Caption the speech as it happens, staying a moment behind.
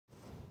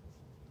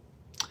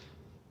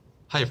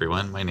Hi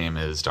everyone, my name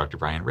is Dr.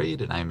 Brian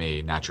Raid and I'm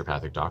a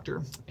naturopathic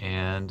doctor,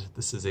 and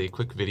this is a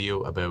quick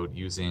video about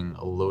using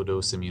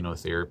low-dose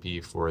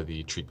immunotherapy for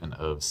the treatment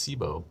of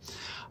SIBO,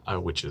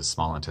 which is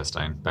small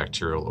intestine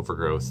bacterial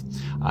overgrowth.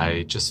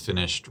 I just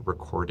finished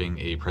recording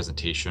a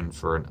presentation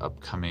for an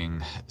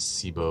upcoming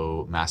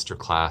SIBO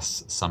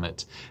masterclass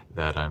summit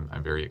that I'm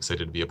very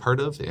excited to be a part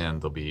of,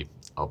 and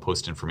I'll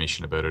post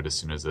information about it as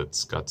soon as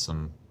it's got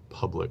some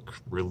public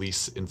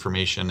release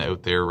information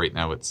out there. Right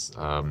now it's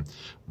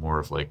more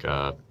of like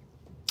a,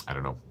 I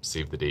don't know,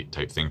 save the date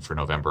type thing for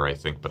November, I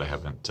think, but I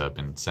haven't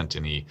been sent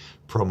any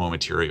promo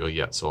material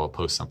yet, so I'll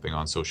post something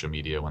on social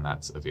media when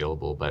that's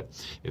available. But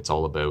it's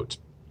all about,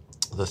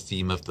 the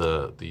theme of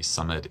the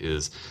summit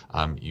is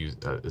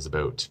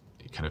about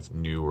kind of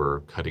new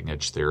or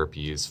cutting-edge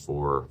therapies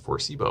for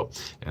SIBO.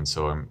 And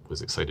so I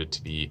was excited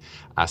to be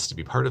asked to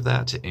be part of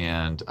that,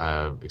 and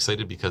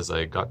excited because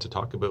I got to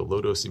talk about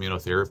low-dose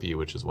immunotherapy,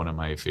 which is one of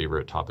my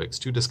favorite topics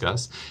to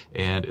discuss.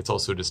 And it's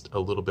also just a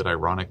little bit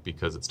ironic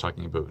because it's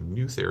talking about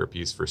new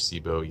therapies for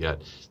SIBO,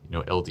 yet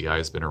LDI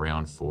has been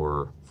around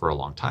for a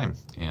long time,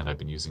 and I've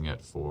been using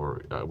it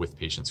with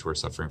patients who are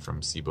suffering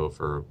from SIBO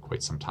for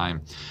quite some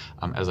time.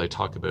 As I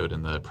talk about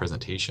in the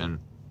presentation,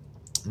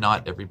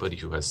 not everybody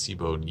who has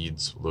SIBO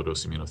needs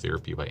low-dose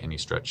immunotherapy by any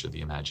stretch of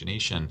the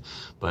imagination,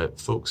 but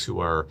folks who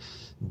are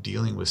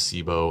dealing with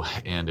SIBO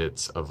and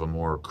it's of a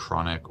more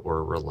chronic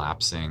or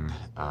relapsing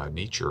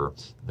nature,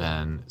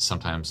 then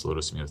sometimes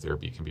low-dose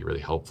immunotherapy can be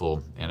really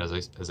helpful. And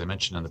as I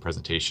mentioned in the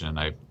presentation, and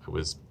I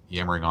was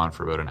yammering on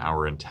for about an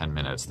hour and 10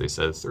 minutes. They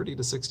said 30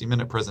 to 60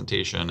 minute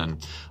presentation,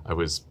 and I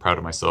was proud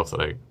of myself that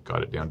I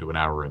got it down to an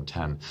hour and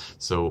 10.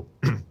 So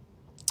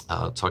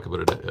I'll talk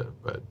about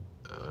it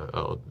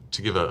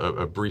to give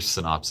a brief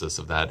synopsis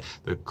of that.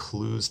 The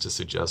clues to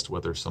suggest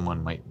whether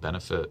someone might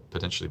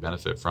potentially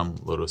benefit from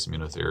low-dose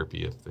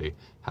immunotherapy if they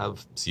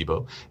have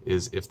SIBO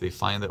is if they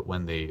find that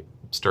when they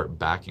start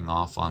backing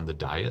off on the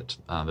diet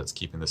that's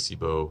keeping the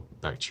SIBO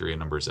bacteria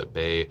numbers at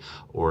bay,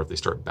 or if they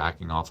start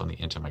backing off on the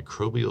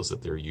antimicrobials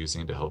that they're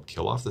using to help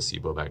kill off the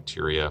SIBO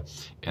bacteria,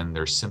 and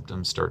their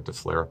symptoms start to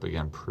flare up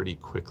again pretty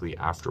quickly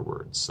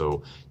afterwards.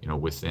 So,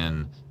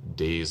 within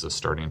days of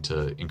starting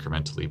to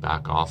incrementally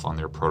back off on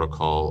their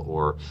protocol,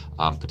 or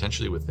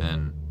potentially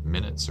within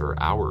minutes or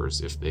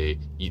hours if they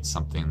eat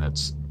something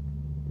that's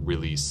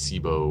really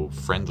SIBO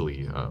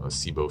friendly, a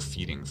SIBO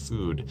feeding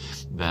food,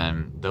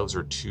 then those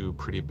are two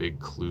pretty big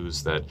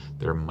clues that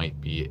there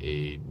might be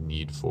a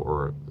need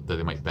for, that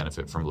they might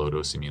benefit from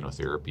low-dose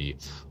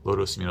immunotherapy.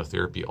 Low-dose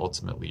immunotherapy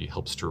ultimately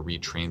helps to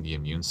retrain the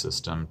immune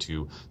system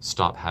to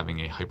stop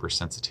having a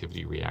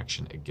hypersensitivity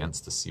reaction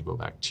against the SIBO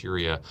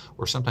bacteria,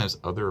 or sometimes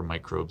other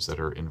microbes that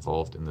are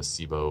involved in the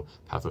SIBO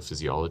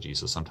pathophysiology.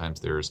 So sometimes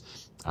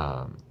there's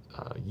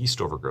yeast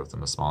overgrowth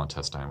in the small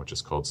intestine, which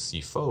is called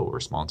SIFO, or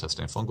small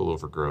intestine fungal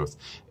overgrowth.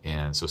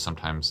 And so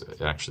sometimes,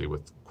 actually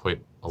with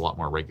quite a lot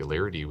more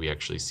regularity, we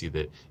actually see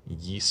that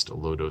yeast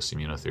low-dose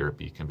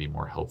immunotherapy can be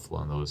more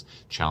helpful in those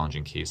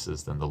challenging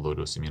cases than the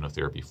low-dose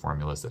immunotherapy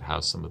formulas that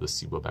have some of the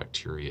SIBO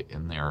bacteria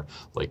in there,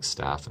 like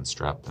staph and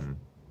strep and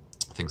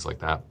things like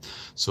that.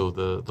 So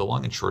the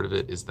long and short of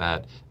it is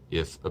that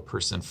if a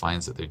person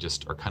finds that they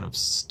just are kind of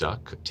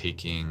stuck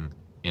taking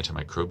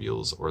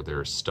antimicrobials, or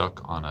they're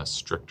stuck on a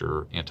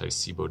stricter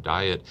anti-SIBO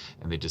diet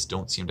and they just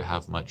don't seem to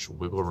have much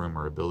wiggle room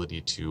or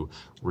ability to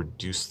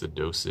reduce the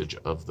dosage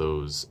of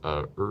those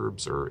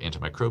herbs or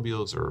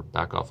antimicrobials, or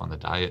back off on the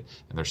diet,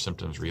 and their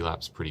symptoms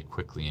relapse pretty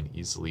quickly and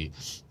easily,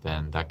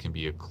 then that can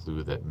be a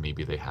clue that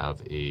maybe they have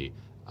a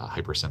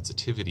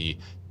hypersensitivity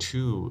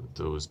to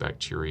those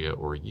bacteria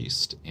or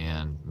yeast,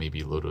 and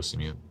maybe low-dose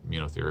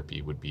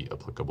immunotherapy would be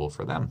applicable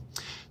for them.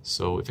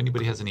 So if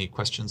anybody has any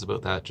questions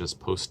about that, just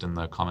post in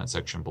the comment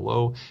section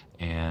below,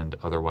 and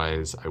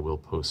otherwise I will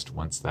post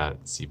once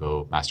that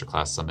SIBO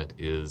Masterclass Summit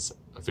is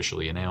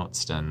officially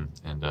announced, and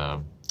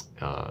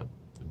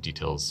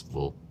details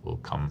will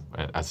come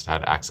as to how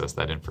to access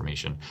that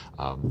information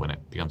when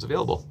it becomes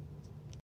available.